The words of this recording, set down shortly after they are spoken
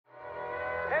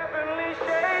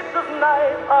of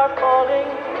night are calling.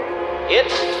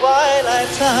 It's twilight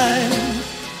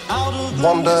time.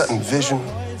 Wanda and Vision,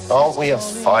 aren't we a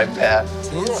five-pair?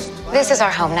 This is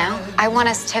our home now. I want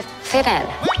us to fit in.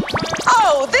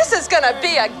 Oh, this is gonna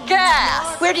be a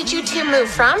gas! Where did you two move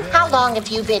from? How long have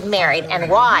you been married?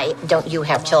 And why don't you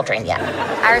have children yet?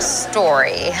 Our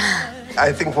story.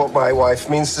 I think what my wife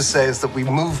means to say is that we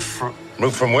moved from...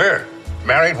 Moved from where?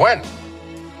 Married when?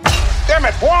 Damn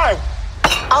it, why?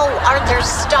 Oh, Arthur,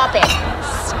 stop it.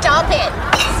 Stop it.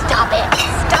 Stop it.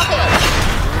 Stop it.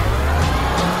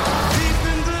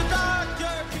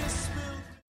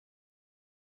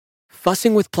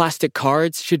 Fussing with plastic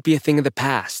cards should be a thing of the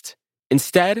past.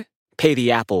 Instead, pay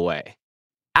the Apple way.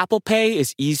 Apple Pay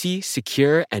is easy,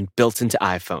 secure, and built into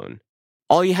iPhone.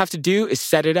 All you have to do is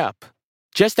set it up.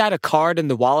 Just add a card in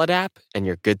the Wallet app, and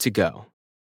you're good to go.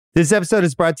 This episode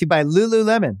is brought to you by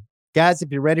Lululemon. Guys,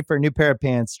 if you're ready for a new pair of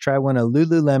pants, try one of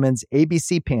Lululemon's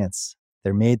ABC pants.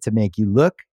 They're made to make you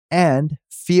look and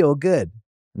feel good.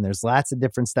 And there's lots of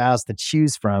different styles to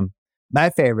choose from. My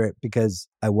favorite, because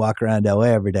I walk around LA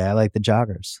every day, I like the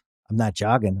joggers. I'm not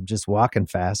jogging, I'm just walking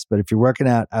fast. But if you're working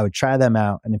out, I would try them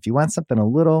out. And if you want something a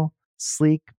little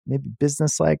sleek, maybe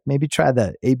business-like, maybe try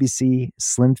the ABC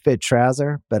Slim Fit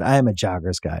trouser. But I am a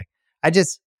joggers guy.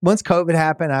 Once COVID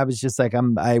happened, I was just like,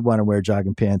 I want to wear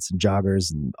jogging pants and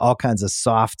joggers and all kinds of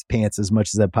soft pants as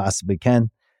much as I possibly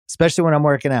can, especially when I'm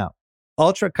working out.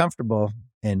 Ultra comfortable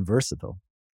and versatile.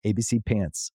 ABC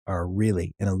pants are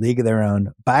really in a league of their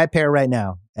own. Buy a pair right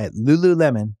now at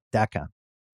lululemon.com.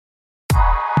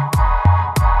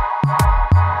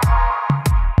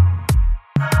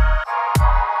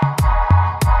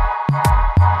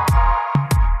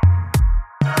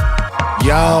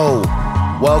 Yo,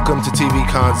 welcome to TV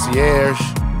Concierge.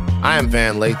 I am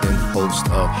Van Lathan, host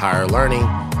of Higher Learning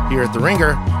here at The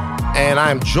Ringer, and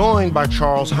I am joined by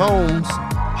Charles Holmes,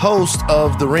 host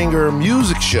of The Ringer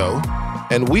Music Show.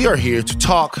 And we are here to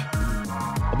talk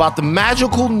about the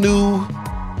magical new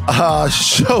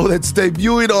show that's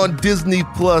debuted on Disney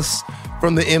Plus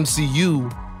from the MCU,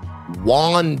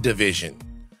 WandaVision.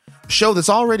 A show that's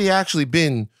already actually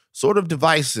been sort of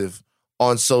divisive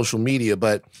on social media,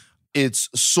 but it's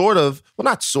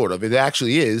it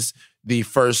actually is the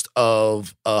first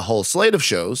of a whole slate of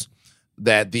shows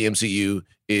that the MCU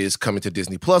is coming to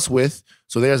Disney Plus with.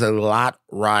 So there's a lot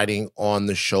riding on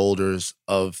the shoulders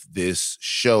of this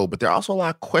show, but there are also a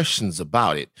lot of questions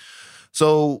about it.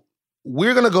 So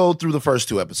we're going to go through the first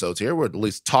two episodes here. We'll at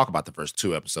least talk about the first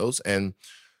two episodes. And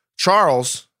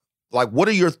Charles, what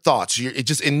are your thoughts?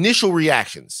 Just initial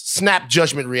reactions, snap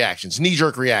judgment reactions,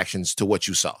 knee-jerk reactions to what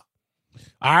you saw.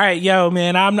 All right, yo,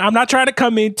 man, I'm not trying to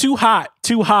come in too hot,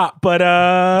 but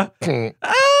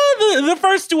the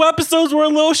first two episodes were a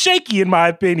little shaky, in my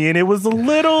opinion. It was a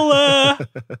little, I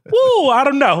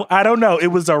don't know. It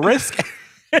was a risk.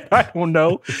 I don't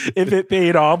know if it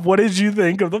paid off. What did you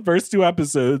think of the first two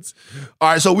episodes?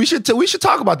 All right, so we should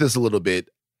talk about this a little bit.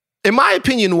 In my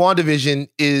opinion, WandaVision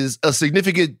is a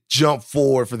significant jump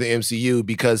forward for the MCU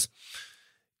because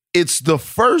it's the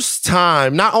first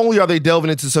time, not only are they delving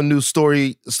into some new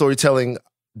storytelling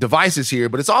devices here,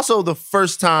 but it's also the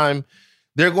first time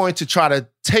they're going to try to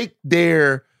take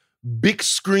their big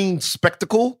screen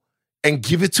spectacle and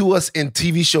give it to us in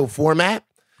TV show format.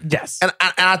 Yes. And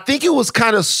I think it was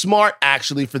kind of smart,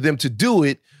 actually, for them to do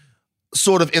it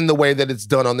sort of in the way that it's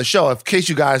done on the show. In case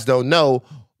you guys don't know,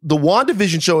 the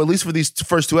WandaVision show, at least for these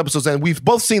first two episodes, and we've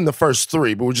both seen the first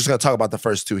three, but we're just going to talk about the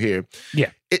first two here. Yeah.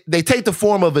 They take the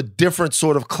form of a different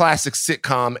sort of classic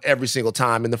sitcom every single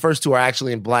time. And the first two are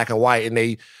actually in black and white, and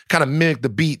they kind of mimic the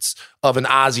beats of an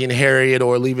Ozzie and Harriet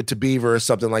or Leave It to Beaver or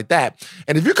something like that.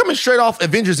 And if you're coming straight off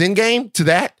Avengers Endgame to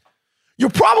that, you're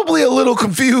probably a little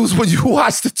confused when you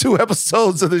watch the two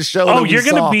episodes of the show. Oh, you're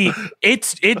going to be,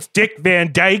 it's Dick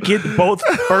Van Dyke in both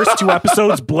first two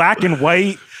episodes, black and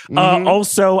white.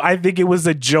 Also, I think it was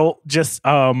a jolt. Just,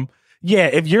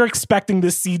 if you're expecting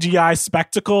this CGI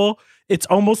spectacle, it's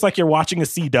almost like you're watching a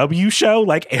CW show,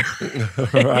 like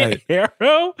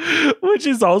Arrow, which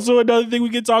is also another thing we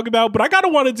can talk about. But I kind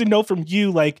of wanted to know from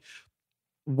you,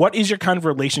 what is your kind of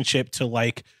relationship to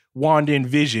Wanda and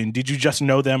Vision? Did you just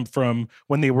know them from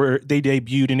when they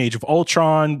debuted in Age of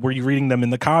Ultron? Were you reading them in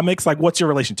the comics? What's your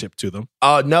relationship to them?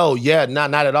 No,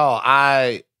 not at all.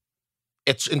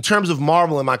 It's in terms of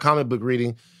Marvel and my comic book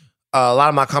reading, a lot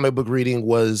of my comic book reading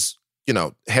was,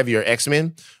 heavier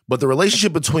X-Men. But the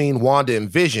relationship between Wanda and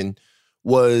Vision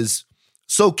was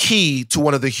so key to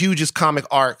one of the hugest comic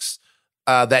arcs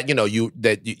that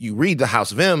you read the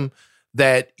House of M,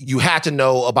 that you had to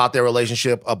know about their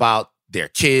relationship, about their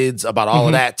kids, about all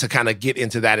of that to kind of get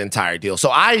into that entire deal. So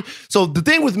the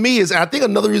thing with me is, I think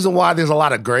another reason why there's a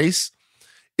lot of grace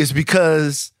is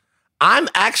because I'm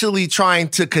actually trying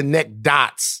to connect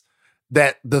dots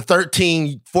that the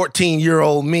 13,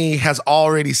 14-year-old me has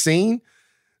already seen.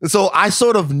 And so I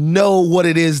sort of know what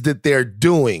it is that they're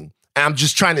doing. And I'm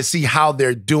just trying to see how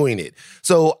they're doing it.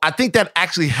 So I think that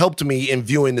actually helped me in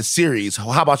viewing the series.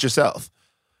 How about yourself?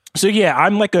 So yeah,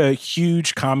 I'm like a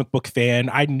huge comic book fan.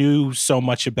 I knew so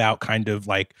much about kind of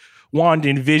like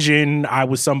WandaVision. I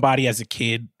was somebody as a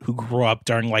kid who grew up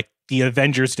during like the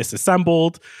Avengers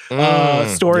Disassembled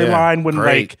storyline when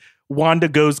like Wanda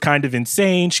goes kind of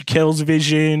insane. She kills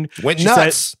Vision. Went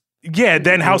nuts.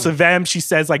 Then House of M, she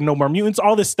says like no more mutants,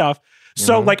 all this stuff.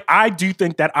 So like I do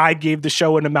think that I gave the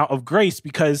show an amount of grace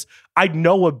because I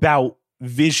know about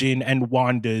Vision and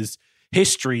Wanda's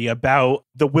history, about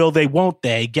the will they, won't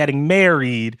they, getting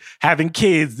married, having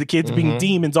kids, the kids being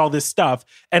demons, all this stuff.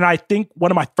 And I think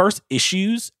one of my first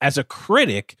issues as a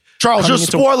critic, Charles, you're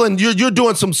spoiling. You're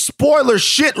doing some spoiler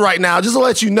shit right now. Just to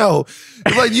let you know,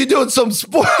 like you're doing some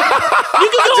spoiler. You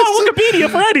can go on Wikipedia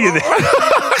for any of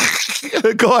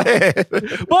this. Go ahead.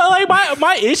 But like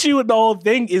my issue with the whole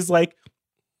thing is like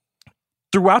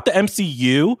throughout the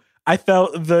MCU, I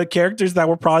felt the characters that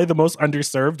were probably the most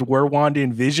underserved were Wanda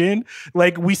and Vision.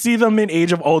 Like we see them in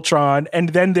Age of Ultron, and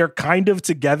then they're kind of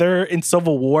together in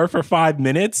Civil War for 5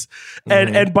 minutes.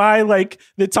 And by like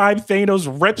the time Thanos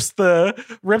rips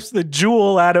the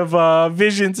jewel out of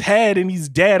Vision's head and he's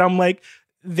dead, I'm like,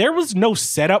 there was no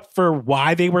setup for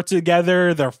why they were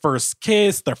together, their first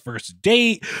kiss, their first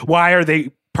date. Why are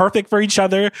they perfect for each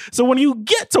other? So when you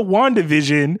get to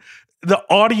WandaVision, the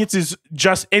audience is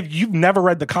just, if you've never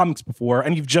read the comics before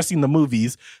and you've just seen the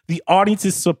movies, the audience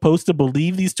is supposed to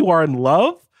believe these two are in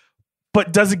love,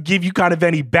 but doesn't give you kind of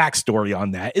any backstory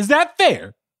on that. Is that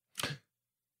fair?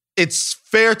 It's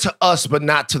fair to us, but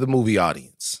not to the movie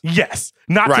audience. Yes,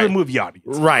 not to the movie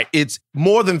audience. Right. It's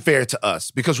more than fair to us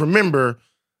because remember,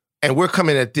 and we're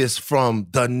coming at this from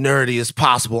the nerdiest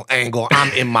possible angle.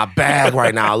 I'm in my bag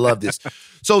right now. I love this.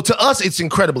 So to us, it's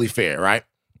incredibly fair, right?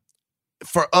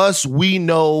 For us, we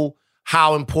know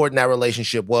how important that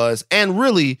relationship was and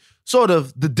really sort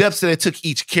of the depths that it took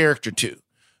each character to.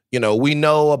 You know, we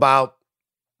know about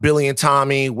Billy and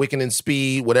Tommy, Wiccan and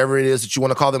Speed, whatever it is that you want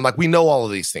to call them. Like, we know all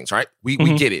of these things, right? We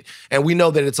get it. And we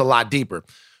know that it's a lot deeper.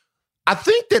 I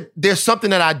think that there's something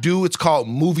that I do. It's called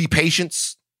movie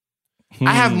patience.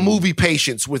 I have movie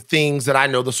patience with things that I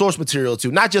know the source material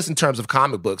to, not just in terms of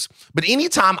comic books, but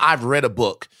anytime I've read a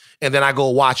book and then I go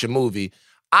watch a movie,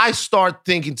 I start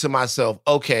thinking to myself,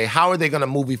 okay, how are they going to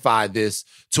movify this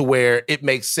to where it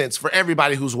makes sense for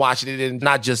everybody who's watching it and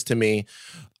not just to me?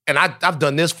 And I've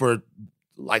done this for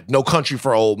like No Country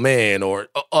for Old Men or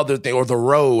other thing, or The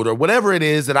Road or whatever it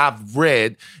is that I've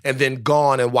read and then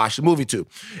gone and watched the movie to.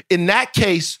 In that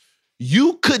case,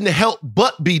 you couldn't help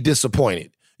but be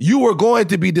disappointed. You were going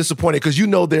to be disappointed because you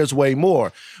know there's way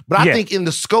more. But I think in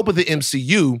the scope of the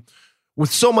MCU, with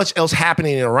so much else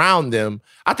happening around them,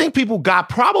 I think people got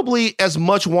probably as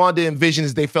much Wanda and Vision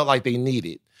as they felt like they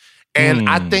needed. And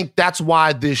I think that's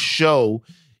why this show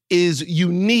is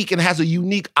unique and has a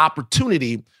unique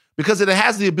opportunity because it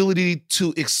has the ability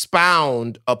to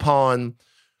expound upon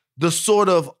the sort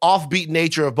of offbeat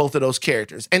nature of both of those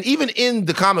characters. And even in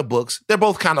the comic books, they're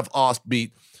both kind of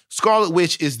offbeat. Scarlet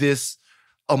Witch is this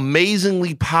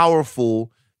amazingly powerful,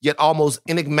 yet almost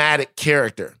enigmatic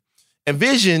character. And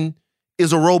Vision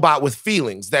is a robot with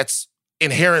feelings that's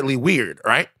inherently weird,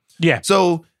 right? Yeah.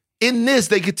 So in this,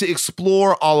 they get to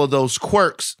explore all of those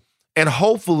quirks and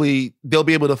hopefully they'll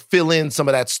be able to fill in some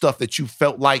of that stuff that you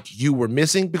felt like you were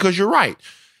missing because you're right.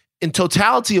 In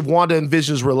totality of Wanda and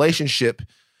Vision's relationship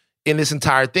in this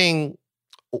entire thing,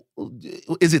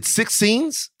 is it 6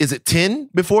 scenes? Is it 10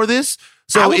 before this?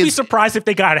 So I would be surprised if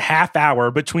they got a half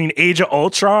hour between Age of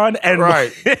Ultron and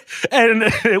and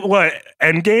what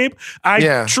Endgame.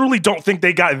 I truly don't think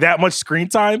they got that much screen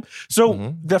time.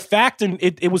 So the fact, and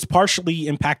it was partially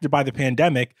impacted by the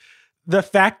pandemic, the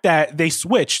fact that they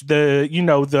switched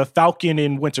the Falcon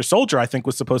and Winter Soldier, I think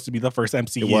was supposed to be the first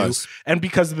MCU, and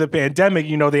because of the pandemic,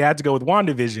 they had to go with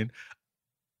WandaVision.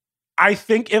 I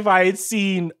think if I had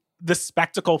seen the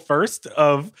spectacle first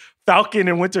of Falcon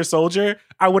and Winter Soldier,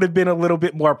 I would have been a little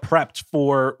bit more prepped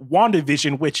for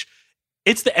WandaVision, which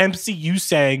it's the MCU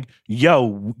saying,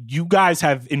 yo, you guys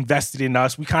have invested in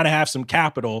us. We kind of have some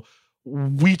capital.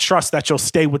 We trust that you'll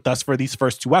stay with us for these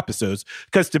first 2 episodes.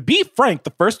 Because to be frank,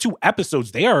 the first 2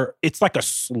 episodes, it's like a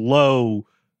slow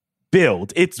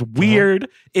build. It's weird.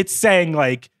 It's saying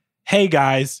like, hey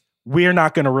guys, we're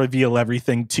not going to reveal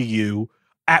everything to you.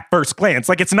 at first glance.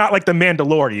 Like, it's not like the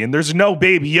Mandalorian. There's no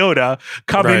Baby Yoda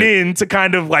coming in to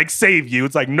kind of like save you.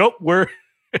 It's like, nope, this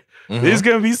is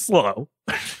going to be slow.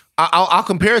 I'll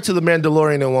compare it to the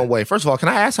Mandalorian in one way. First of all, can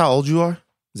I ask how old you are?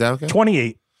 Is that okay?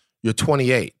 28. You're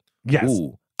 28. Yes.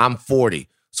 Ooh, I'm 40.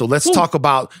 So let's talk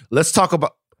about,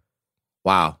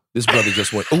 wow, this brother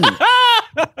just went, ooh.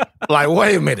 Like,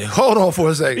 wait a minute. Hold on for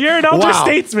a second. You're an elder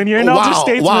statesman.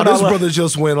 Wow, this brother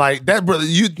just went like that. Brother,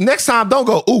 you next time don't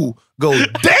go, ooh, go,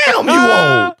 damn, you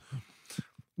old.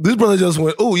 This brother just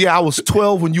went, ooh, yeah, I was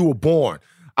 12 when you were born.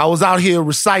 I was out here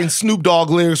reciting Snoop Dogg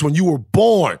lyrics when you were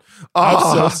born. I'm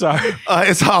so sorry.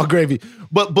 It's all gravy.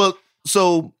 But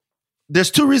so there's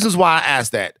two reasons why I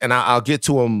asked that, and I'll get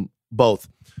to them both.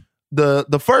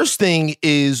 The first thing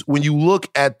is when you look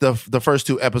at the first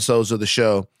two episodes of the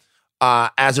show,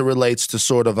 as it relates to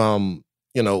sort of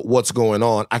what's going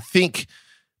on, I think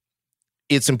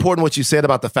it's important what you said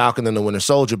about the Falcon and the Winter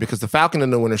Soldier, because the Falcon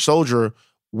and the Winter Soldier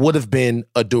would have been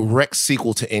a direct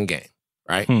sequel to Endgame,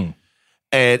 right?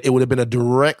 And it would have been a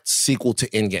direct sequel to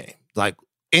Endgame. Like,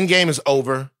 Endgame is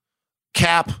over.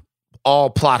 Cap, all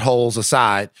plot holes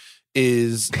aside,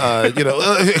 is lived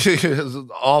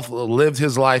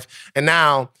his life, and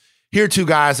now here are two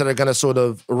guys that are going to sort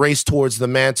of race towards the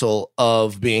mantle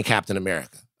of being Captain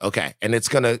America. Okay, and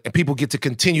people get to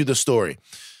continue the story.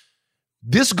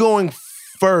 This going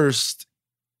first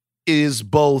is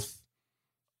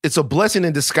it's a blessing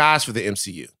in disguise for the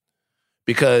MCU,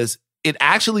 because it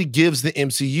actually gives the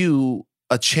MCU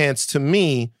a chance, to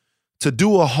me, to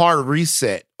do a hard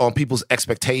reset on people's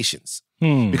expectations.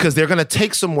 Because they're going to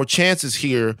take some more chances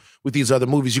here with these other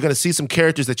movies. You're going to see some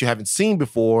characters that you haven't seen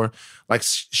before, like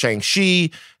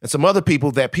Shang-Chi and some other people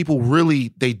that people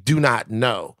really, they do not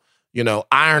know.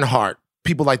 Ironheart,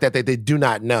 people like that they do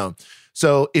not know.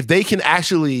 So if they can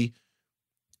actually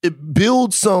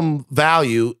build some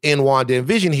value in Wanda and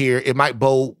Vision here, it might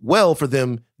bode well for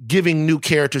them giving new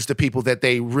characters to people that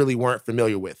they really weren't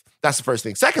familiar with. That's the first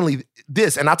thing. Secondly,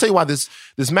 and I'll tell you why this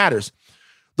matters.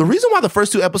 The reason why the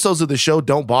first two episodes of the show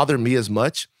don't bother me as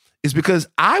much is because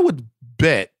I would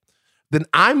bet that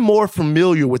I'm more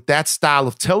familiar with that style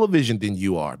of television than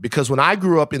you are. Because when I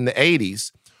grew up in the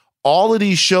 80s, all of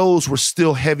these shows were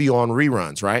still heavy on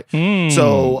reruns, right?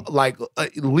 So, like,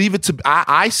 Leave It to...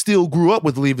 I still grew up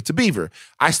with Leave It to Beaver.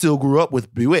 I still grew up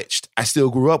with Bewitched. I still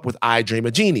grew up with I Dream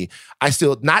of Jeannie. I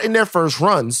still... Not in their first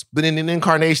runs, but in the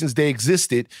incarnations they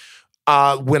existed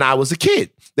when I was a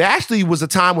kid. There actually was a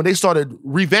time when they started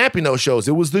revamping those shows.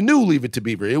 It was the new Leave It to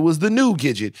Beaver. It was the new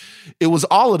Gidget. It was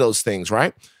all of those things,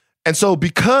 right? And so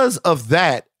because of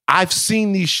that, I've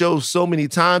seen these shows so many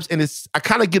times, and I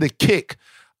kind of get a kick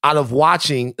out of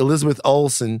watching Elizabeth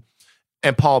Olsen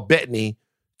and Paul Bettany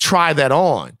try that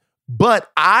on.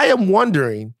 But I am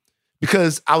wondering,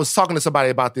 because I was talking to somebody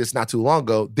about this not too long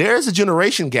ago, there's a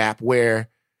generation gap where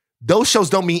those shows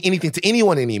don't mean anything to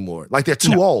anyone anymore. Like, they're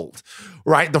too old,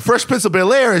 right? The Fresh Prince of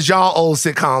Bel-Air is y'all old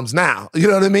sitcoms now. You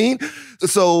know what I mean?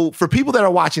 So for people that are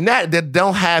watching that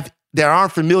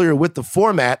aren't familiar with the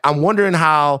format, I'm wondering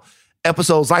how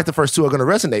episodes like the first two are going to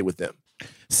resonate with them.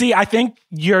 See, I think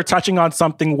you're touching on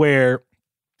something where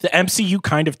the MCU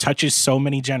kind of touches so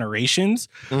many generations,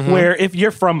 where if you're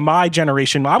from my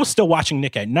generation, I was still watching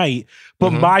Nick at Night,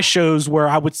 but my shows were,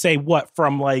 I would say,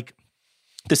 from like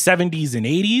the 70s and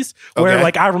 80s, where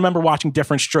like I remember watching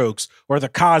Different Strokes or The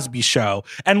Cosby Show.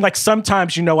 And like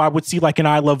sometimes, I would see like an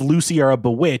I Love Lucy or a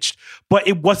Bewitched, but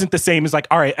it wasn't the same as like,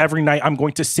 all right, every night I'm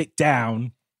going to sit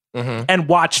down and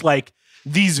watch like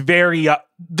these very,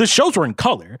 the shows were in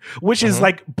color, which is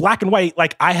like black and white.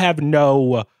 Like, I have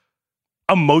no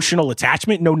emotional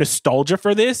attachment, no nostalgia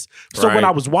for this. So when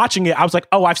I was watching it, I was like,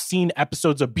 oh, I've seen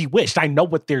episodes of Bewitched. I know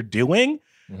what they're doing.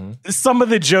 Some of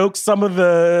the jokes, some of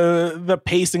the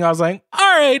pacing, I was like, all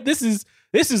right, this is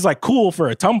like cool for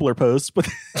a Tumblr post, but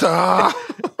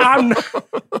I'm not,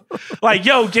 like,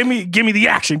 yo, give me the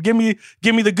action, give me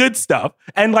the good stuff.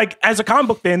 And like, as a comic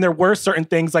book fan, there were certain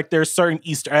things, like there's certain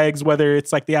Easter eggs, whether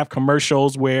it's like they have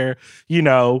commercials where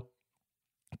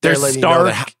there's Stark, you know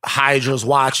that Hydra's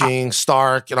watching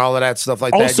Stark and all of that stuff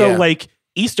like that. Also, like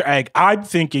Easter egg, I'm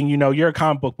thinking, you're a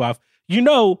comic book buff,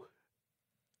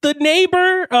 the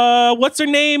neighbor, what's her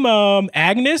name?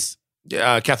 Agnes?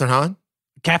 Catherine Hahn.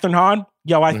 Catherine Hahn?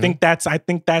 Yo, I think that's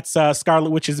Scarlet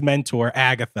Witch's mentor,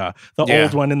 Agatha, the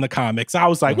old one in the comics. I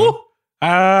was like, woo,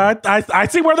 I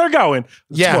see where they're going.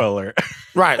 Spoiler.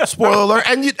 Right. Spoiler alert.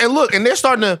 And look, and they're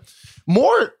starting to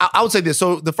more, I would say this.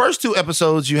 So the first two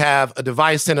episodes, you have a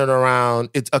device centered around,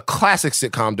 it's a classic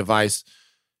sitcom device.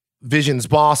 Vision's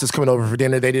boss is coming over for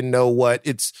dinner. They didn't know what.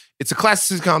 It's a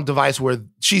classic sitcom device where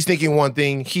she's thinking one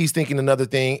thing, he's thinking another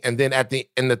thing, and then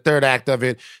in the third act of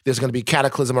it, there's going to be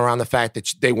cataclysm around the fact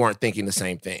that they weren't thinking the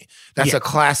same thing. That's a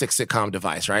classic sitcom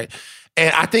device, right?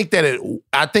 And I think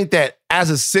that as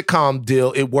a sitcom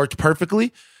deal, it worked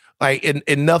perfectly. Like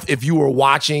enough if you were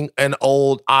watching an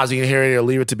old Ozzie and Harriet or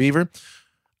Leave It to Beaver.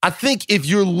 I think if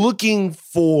you're looking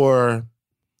for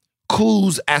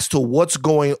clues as to what's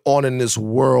going on in this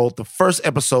world, the first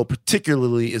episode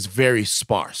particularly is very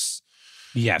sparse.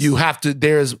 Yes.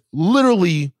 There's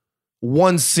literally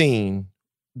one scene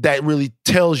that really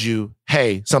tells you,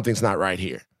 hey, something's not right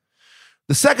here.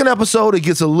 The second episode, it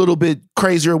gets a little bit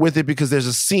crazier with it because there's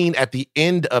a scene at the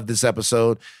end of this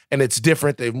episode and it's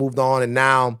different. They've moved on and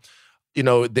now,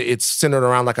 it's centered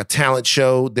around like a talent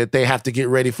show that they have to get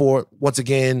ready for. Once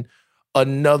again,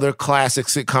 another classic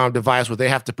sitcom device where they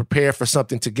have to prepare for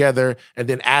something together. And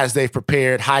then as they've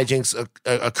prepared, hijinks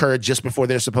occur just before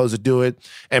they're supposed to do it.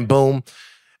 And boom.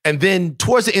 And then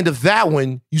towards the end of that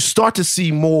one, you start to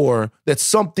see more that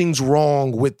something's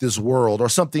wrong with this world or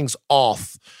something's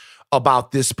off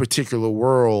about this particular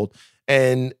world.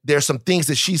 And there's some things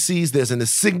that she sees. There's an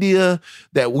insignia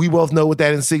that we both know what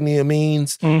that insignia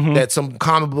means, that some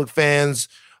comic book fans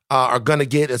are going to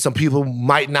get and some people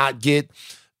might not get.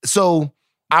 So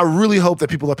I really hope that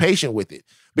people are patient with it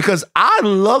because I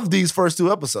love these first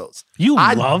two episodes.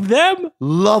 I love them?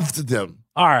 Loved them.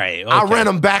 All right. Okay. I ran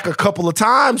them back a couple of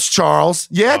times, Charles.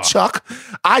 Yeah, Chuck.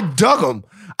 I dug them.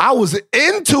 I was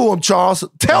into them, Charles.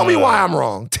 Tell me why I'm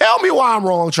wrong. Tell me why I'm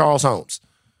wrong, Charles Holmes.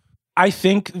 I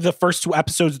think the first two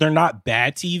episodes, they're not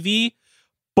bad TV,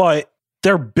 but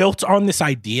they're built on this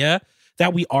idea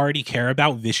that we already care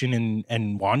about Vision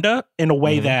and Wanda in a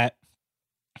way that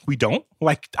we don't.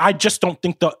 Like, I just don't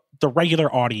think the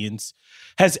regular audience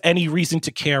has any reason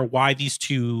to care why these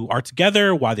two are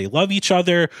together, why they love each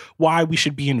other, why we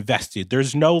should be invested.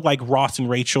 There's no like Ross and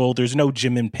Rachel. There's no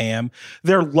Jim and Pam.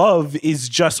 Their love is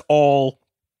just all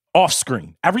off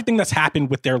screen. Everything that's happened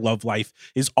with their love life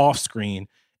is off screen.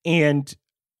 And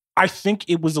I think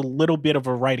it was a little bit of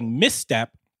a writing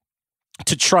misstep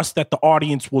to trust that the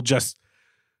audience will just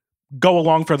go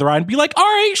along for the ride and be like, all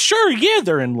right, sure, yeah,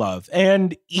 they're in love.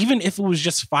 And even if it was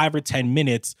just 5 or 10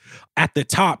 minutes at the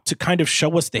top to kind of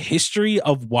show us the history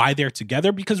of why they're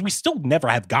together, because we still never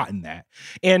have gotten that.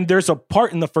 And there's a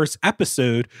part in the first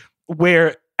episode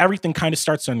where everything kind of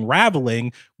starts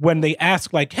unraveling when they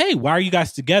ask like, hey, why are you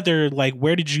guys together? Like,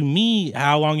 where did you meet?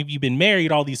 How long have you been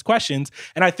married? All these questions.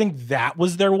 And I think that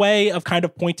was their way of kind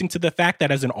of pointing to the fact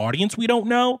that as an audience, we don't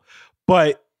know.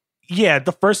 But yeah,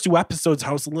 the first two episodes,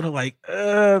 I was a little like,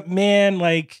 man,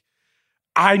 like,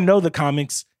 I know the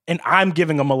comics and I'm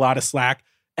giving them a lot of slack.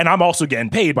 And I'm also getting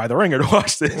paid by the Ringer to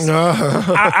watch this.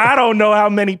 I don't know how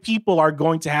many people are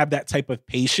going to have that type of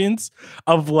patience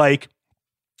of like,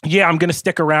 yeah, I'm going to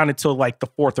stick around until like the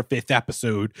 4th or 5th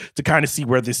episode to kind of see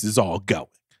where this is all going.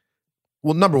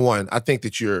 Well, number one, I think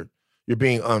that you're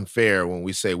being unfair when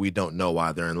we say we don't know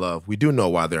why they're in love. We do know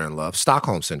why they're in love.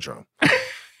 Stockholm Syndrome.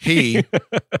 He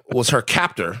was her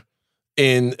captor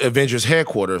in Avengers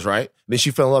headquarters, right? Then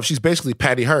she fell in love. She's basically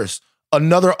Patty Hearst.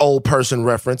 Another old person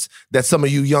reference that some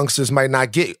of you youngsters might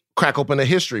not get. Crack open a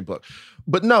history book.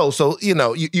 But no, so,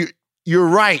 you're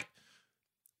right.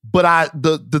 But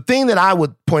the thing that I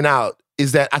would point out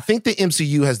is that I think the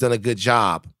MCU has done a good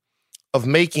job of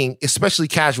making, especially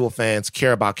casual fans,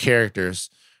 care about characters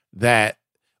and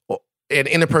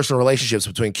interpersonal relationships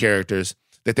between characters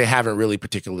that they haven't really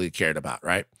particularly cared about,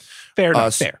 right? Fair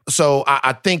enough, fair. So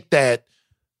I think that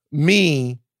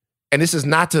and this is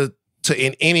not to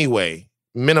in any way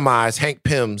minimize Hank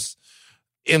Pym's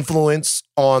influence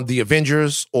on the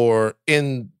Avengers or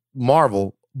in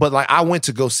Marvel, but like I went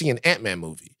to go see an Ant-Man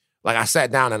movie. Like I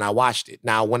sat down and I watched it.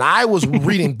 Now, when I was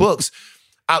reading books,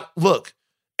 look,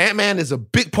 Ant-Man is a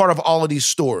big part of all of these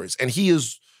stories, and he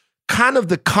is kind of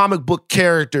the comic book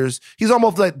characters. He's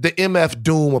almost like the MF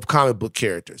Doom of comic book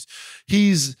characters.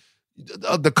 He's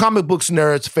the comic books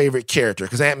nerd's favorite character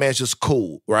because Ant-Man's just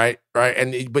cool, right?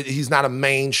 But he's not a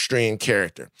mainstream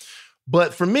character.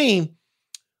 But for me,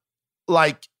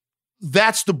 like,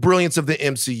 that's the brilliance of the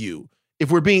MCU.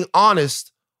 If we're being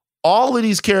honest, all of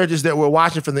these characters that we're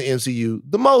watching from the MCU,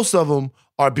 the most of them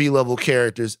are B-level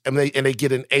characters, and they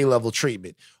get an A-level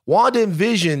treatment. Wanda and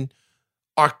Vision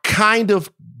are kind of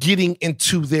getting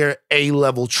into their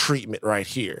A-level treatment right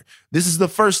here. This is the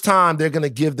first time they're going to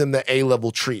give them the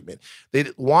A-level treatment.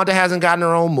 Wanda hasn't gotten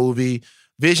her own movie.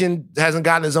 Vision hasn't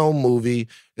gotten his own movie.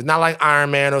 It's not like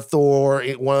Iron Man or Thor,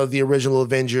 one of the original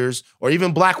Avengers, or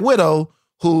even Black Widow,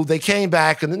 who they came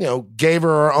back and, gave her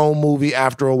her own movie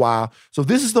after a while. So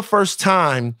this is the first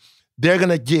time they're going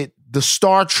to get the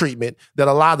star treatment that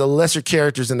a lot of the lesser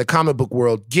characters in the comic book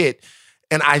world get.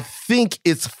 And I think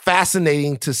it's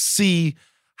fascinating to see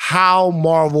how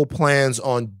Marvel plans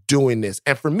on doing this.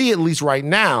 And for me, at least right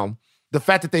now, the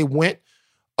fact that they went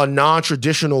a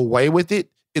non-traditional way with it,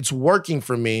 it's working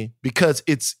for me because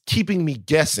it's keeping me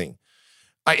guessing.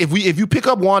 If you pick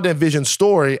up Wanda and Vision's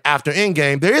story after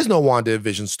Endgame, there is no Wanda and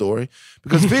Vision story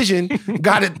because Vision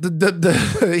got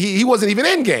it. He wasn't even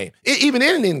Endgame. Even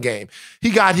in Endgame,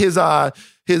 he got his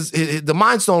the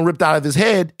Mind Stone ripped out of his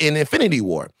head in Infinity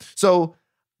War. So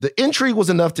the intrigue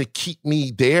was enough to keep me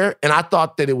there, and I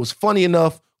thought that it was funny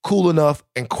enough, cool enough,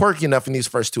 and quirky enough in these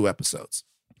first 2 episodes.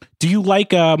 Do you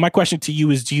like, my question to you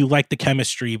is, do you like the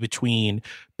chemistry between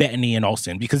Bettany and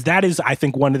Olsen? Because that is, I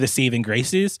think, one of the saving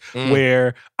graces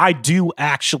where I do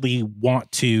actually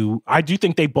I do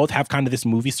think they both have kind of this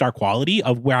movie star quality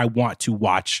of where I want to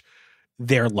watch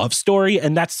their love story.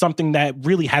 And that's something that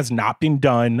really has not been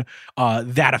done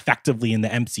that effectively in the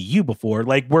MCU before.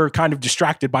 Like, we're kind of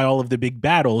distracted by all of the big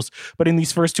battles. But in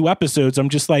these first 2 episodes, I'm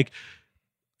just like,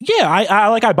 yeah,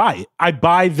 I buy it. I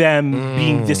buy them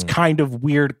being this kind of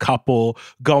weird couple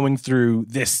going through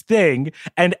this thing.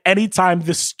 And anytime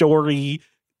the story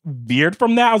veered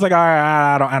from that, I was like, all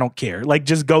right, I don't care. Like,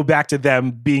 just go back to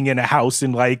them being in a house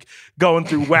and like going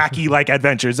through wacky like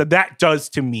adventures. And that does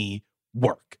to me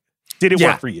work. Did it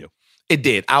work for you? It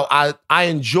did. I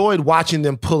enjoyed watching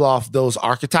them pull off those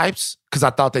archetypes because I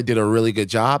thought they did a really good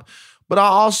job. But I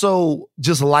also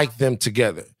just liked them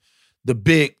together. The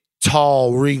big,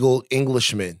 tall, regal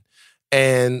Englishman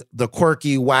and the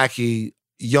quirky, wacky,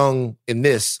 young, in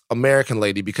this, American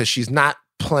lady, because she's not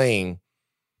playing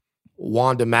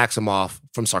Wanda Maximoff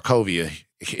from Sokovia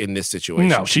in this situation.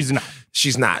 No, she's not.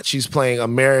 She's not. She's playing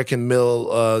American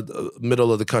middle of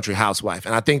the country housewife.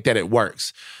 And I think that it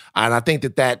works. And I think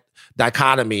that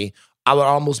dichotomy, I would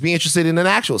almost be interested in an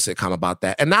actual sitcom about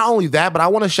that. And not only that, but I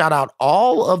want to shout out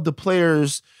all of the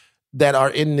players that are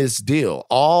in this deal,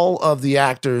 all of the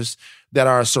actors that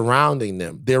are surrounding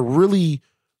them. They're really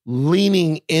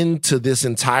leaning into this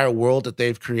entire world that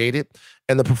they've created.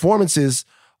 And the performances,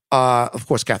 of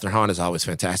course, Catherine Hahn is always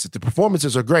fantastic. The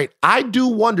performances are great. I do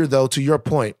wonder, though, to your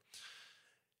point,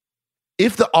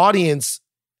 if the audience,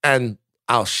 and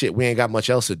we ain't got much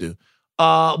else to do.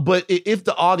 But if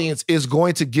the audience is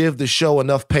going to give the show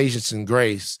enough patience and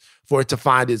grace for it to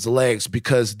find its legs,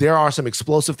 because there are some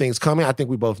explosive things coming. I think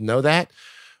we both know that.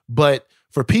 But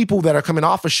for people that are coming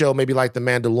off a show, maybe like The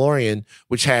Mandalorian,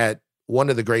 which had one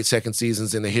of the great second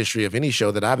seasons in the history of any show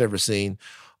that I've ever seen,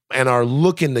 and are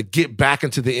looking to get back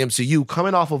into the MCU,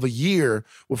 coming off of a year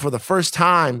where for the first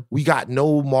time we got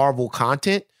no Marvel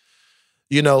content,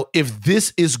 if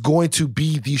this is going to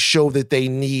be the show that they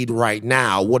need right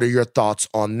now, what are your thoughts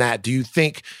on that? Do you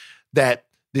think that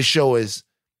this show is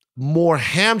more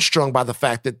hamstrung by the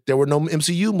fact that there were no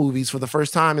MCU movies for the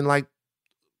first time in like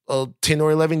 10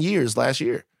 or 11 years last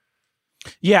year?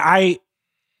 Yeah,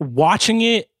 watching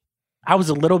it, I was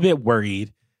a little bit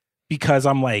worried because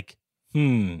I'm like,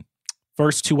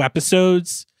 first 2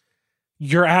 episodes,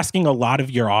 you're asking a lot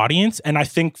of your audience. And I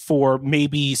think for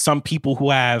maybe some people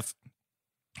who have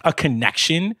a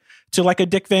connection to like a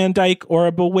Dick Van Dyke or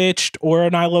a Bewitched or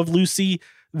an I Love Lucy,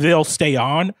 they'll stay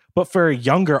on. But for a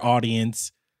younger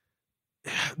audience,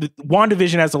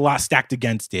 WandaVision has a lot stacked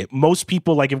against it. Most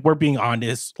people, like, if we're being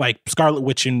honest, like Scarlet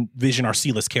Witch and Vision are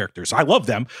C-list characters. I love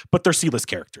them, but they're C-list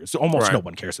characters. So almost no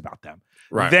one cares about them.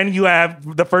 Right. Then you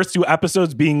have the first 2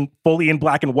 episodes being fully in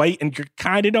black and white, and you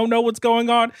kind of don't know what's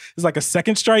going on. It's like a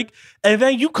second strike. And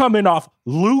then you come in off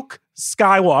Luke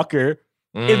Skywalker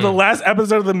in the last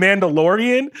episode of The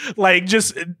Mandalorian, like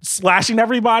just slashing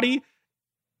everybody.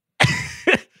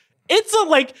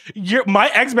 It's my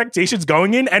expectations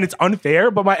going in, and it's unfair,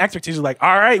 but my expectations are like,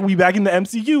 all right, we back in the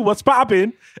MCU. What's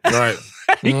popping? Right.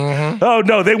 Oh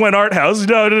no, they went art house.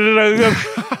 No.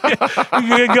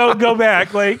 Go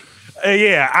back. Like,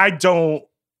 I don't.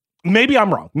 Maybe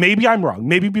I'm wrong.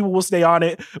 Maybe people will stay on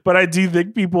it, but I do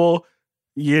think people,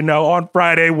 on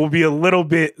Friday will be a little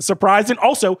bit surprised. And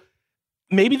also,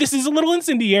 maybe this is a little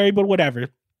incendiary, but whatever.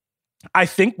 I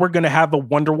think we're going to have a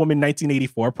Wonder Woman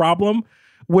 1984 problem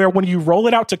where when you roll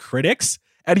it out to critics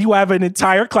and you have an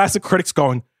entire class of critics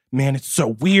going, man, it's so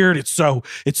weird. It's so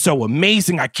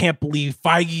amazing. I can't believe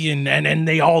Feige and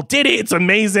they all did it. It's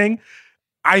amazing.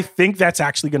 I think that's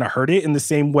actually going to hurt it in the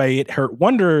same way it hurt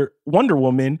Wonder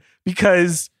Woman,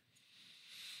 because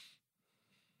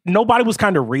nobody was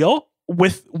kind of real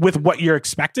with what you're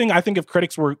expecting. I think if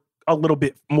critics were a little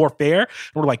bit more fair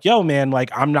and were like, yo, man, like,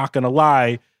 I'm not going to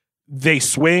lie,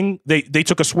 they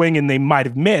took a swing and they might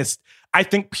have missed, I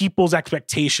think people's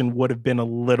expectation would have been a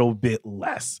little bit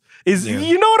less.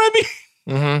 You know what I mean?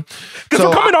 Because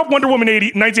we're coming off Wonder Woman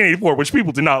 1984, which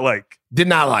people did not like. Did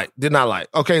not like.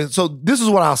 Okay, so this is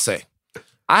what I'll say.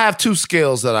 I have two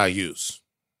scales that I use.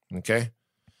 Okay?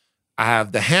 I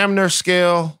have the Hamner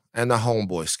scale and the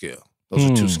Homeboy scale. Those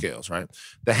are two scales, right?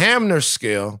 The Hamner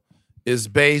scale is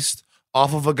based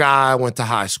off of a guy I went to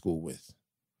high school with.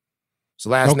 His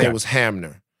last name was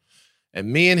Hamner.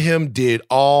 And me and him did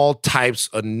all types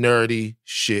of nerdy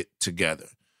shit together.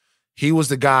 He was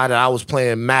the guy that I was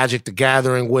playing Magic the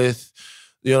Gathering with.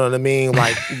 You know what I mean?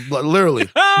 Like, literally.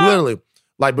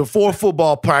 Like, before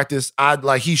football practice,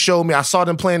 he showed me, I saw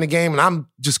them playing the game, and I'm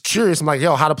just curious. I'm like,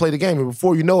 yo, how to play the game. And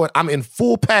before you know it, I'm in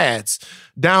full pads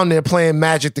down there playing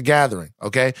Magic the Gathering,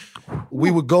 okay? We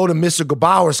would go to Mr.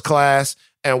 Gebauer's class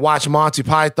and watch Monty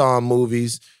Python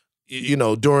movies, you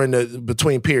know,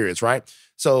 between periods, right?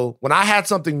 So when I had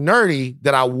something nerdy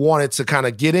that I wanted to kind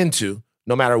of get into,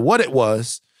 no matter what it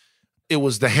was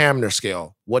the Hamner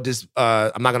scale. What does,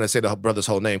 I'm not going to say the brother's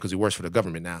whole name because he works for the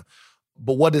government now,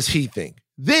 but what does he think?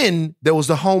 Then there was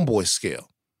the Homeboy scale.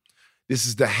 This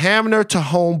is the Hamner to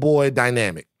Homeboy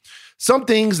dynamic. Some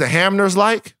things the Hamners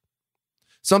like,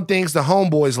 some things the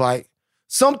Homeboys like,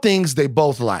 some things they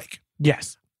both like.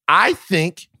 Yes. I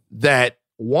think that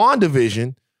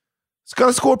WandaVision is going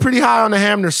to score pretty high on the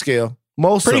Hamner scale.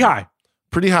 Pretty high.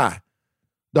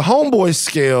 The Homeboy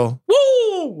scale.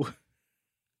 Woo!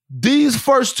 These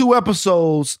first two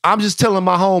episodes, I'm just telling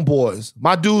my homeboys,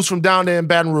 my dudes from down there in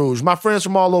Baton Rouge, my friends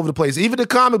from all over the place, even the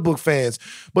comic book fans,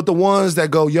 but the ones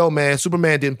that go, yo, man,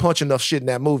 Superman didn't punch enough shit in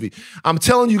that movie. I'm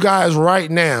telling you guys right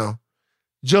now,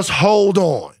 just hold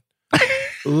on.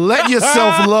 Let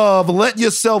yourself love. Let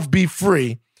yourself be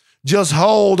free. Just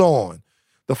hold on.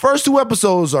 The first two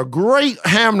episodes are great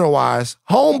Hamner-wise.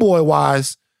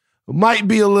 Homeboy-wise, might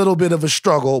be a little bit of a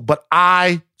struggle, but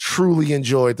I truly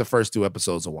enjoyed the first two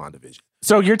episodes of WandaVision.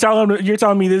 So you're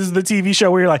telling me this is the TV show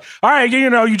where you're like, all right, you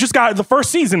know, you just got the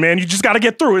first season, man. You just got to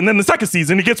get through it. And then the second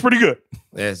season, it gets pretty good.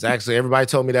 Yes, actually, everybody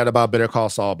told me that about Better Call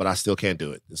Saul, but I still can't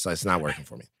do it. It's not working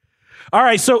for me. All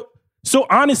right. So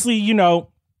honestly, you know,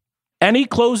 any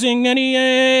closing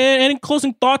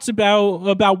thoughts about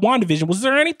WandaVision? Was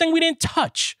there anything we didn't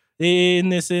touch in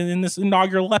this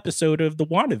inaugural episode of the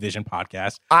WandaVision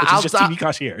podcast, which is just TV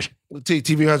Concierge?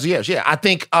 TV Concierge, yeah. I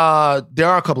think there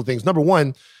are a couple of things. Number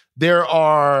one, there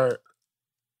are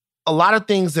a lot of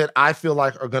things that I feel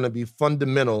like are going to be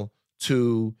fundamental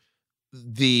to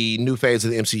the new phase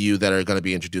of the MCU that are going to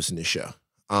be introduced in this show.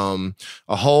 A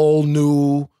whole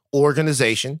new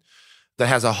organization that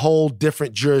has a whole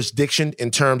different jurisdiction in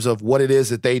terms of what it is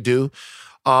that they do.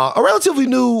 A relatively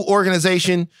new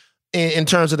organization in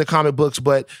terms of the comic books,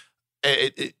 but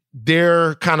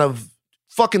they're kind of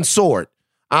fucking sword.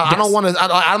 I don't want to,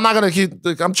 I'm not going to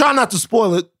keep, I'm trying not to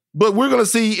spoil it, but we're going to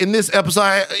see in this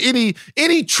episode,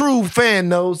 any true fan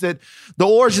knows that the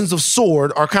origins of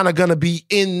Sword are kind of going to be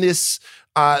in this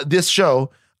show.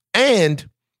 And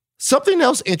something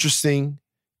else interesting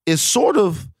is sort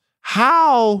of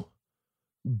how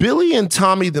Billy and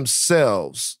Tommy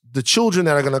themselves, the children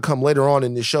that are going to come later on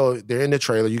in the show, they're in the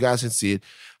trailer, you guys can see it,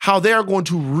 how they are going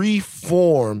to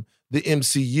reform the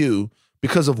MCU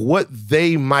because of what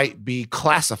they might be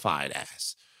classified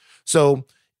as. So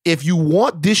if you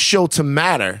want this show to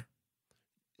matter,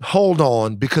 hold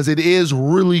on, because it is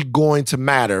really going to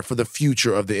matter for the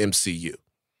future of the MCU.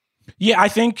 Yeah, I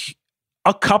think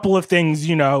a couple of things,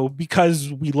 you know,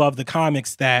 because we love the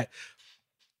comics that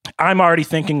I'm already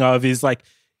thinking of is like,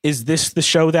 is this the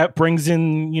show that brings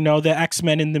in, you know, the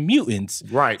X-Men and the mutants?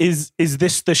 Right. Is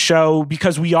this the show,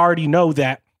 because we already know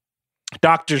that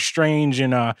Doctor Strange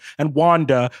and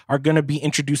Wanda are going to be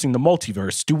introducing the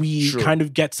multiverse. Do we kind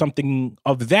of get something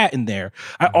of that in there?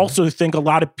 I also think a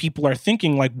lot of people are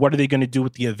thinking, like, what are they going to do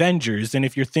with the Avengers? And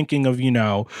if you're thinking of, you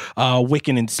know,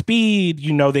 Wiccan and Speed,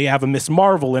 you know, they have a Miss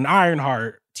Marvel and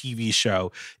Ironheart TV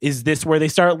show. Is this where they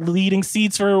start leading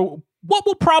seeds for what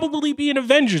will probably be an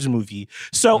Avengers movie?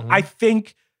 So I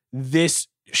think this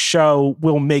show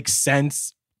will make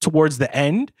sense towards the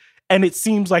end. And it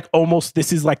seems like almost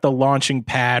this is like the launching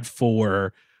pad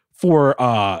for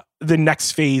the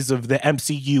next phase of the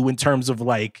MCU in terms of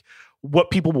like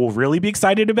what people will really be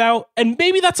excited about. And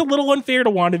maybe that's a little unfair to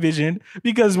WandaVision,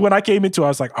 because when I came into it, I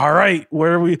was like, all right,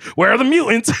 where are the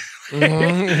mutants?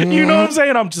 You know what I'm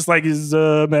saying? I'm just like, is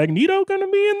Magneto gonna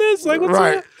be in this? Like,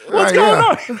 what's going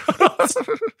on?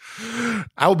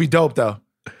 I would be dope though.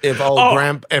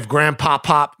 if Grandpa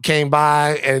Pop came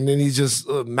by and then he's just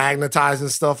magnetizing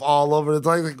stuff all over the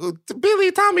place. Like,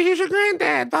 Billy, Tommy, here's your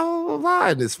granddad. Blah, blah, blah, blah.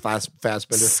 And it's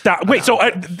Fassbender. Stop. Wait, so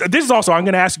this is also, I'm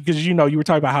going to ask you because you were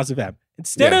talking about House of M.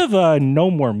 Instead of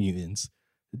No More Mutants,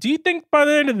 do you think by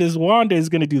the end of this, Wanda is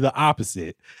going to do the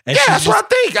opposit? And that's what I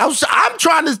think. I'm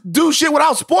trying to do shit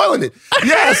without spoiling it.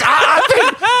 Yes,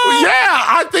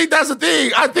 I think that's the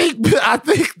thing. I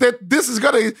think that this is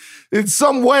going to, in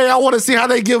some way, I want to see how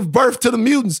they give birth to the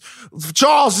mutants.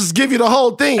 Charles just give you the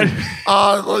whole thing.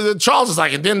 Charles is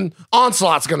like, and then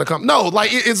Onslaught's going to come. No, like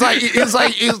it's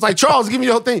like Charles giving you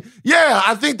the whole thing. Yeah,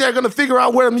 I think they're going to figure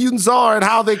out where the mutants are and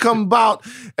how they come about,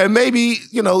 and maybe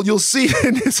you'll see it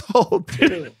in this whole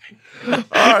thing. All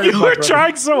right, you were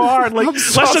trying so hard. Like,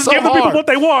 let's just give the people what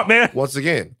they want, man. Once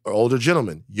again, older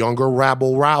gentleman, younger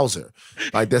rabble rouser.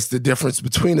 Like, that's the difference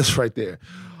between us right there.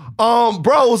 Bro,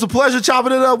 it was a pleasure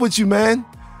chopping it up with you, man.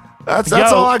 That's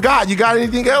all I got. You got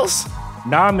anything else?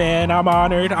 Nah, man, I'm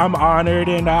honored,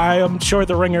 and I am sure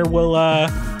the Ringer will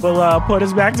put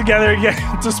us back together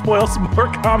again to spoil some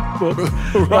more comic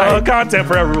book content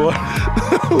for everyone.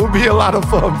 It will be a lot of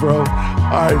fun, bro. All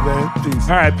right, man. Peace.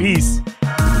 All right, peace.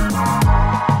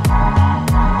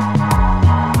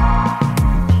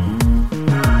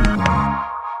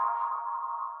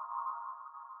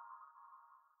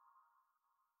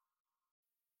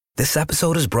 This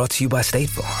episode is brought to you by State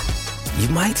Farm. You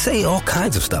might say all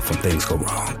kinds of stuff when things go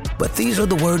wrong, but these are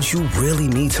the words you really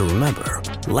need to remember.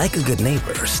 Like a good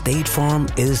neighbor, State Farm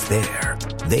is there.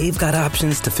 They've got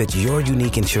options to fit your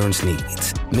unique insurance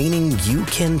needs, meaning you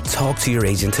can talk to your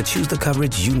agent to choose the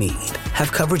coverage you need,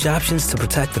 have coverage options to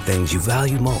protect the things you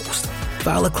value most,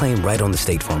 file a claim right on the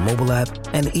State Farm mobile app,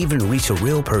 and even reach a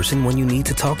real person when you need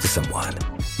to talk to someone.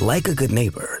 Like a good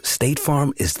neighbor, State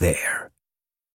Farm is there.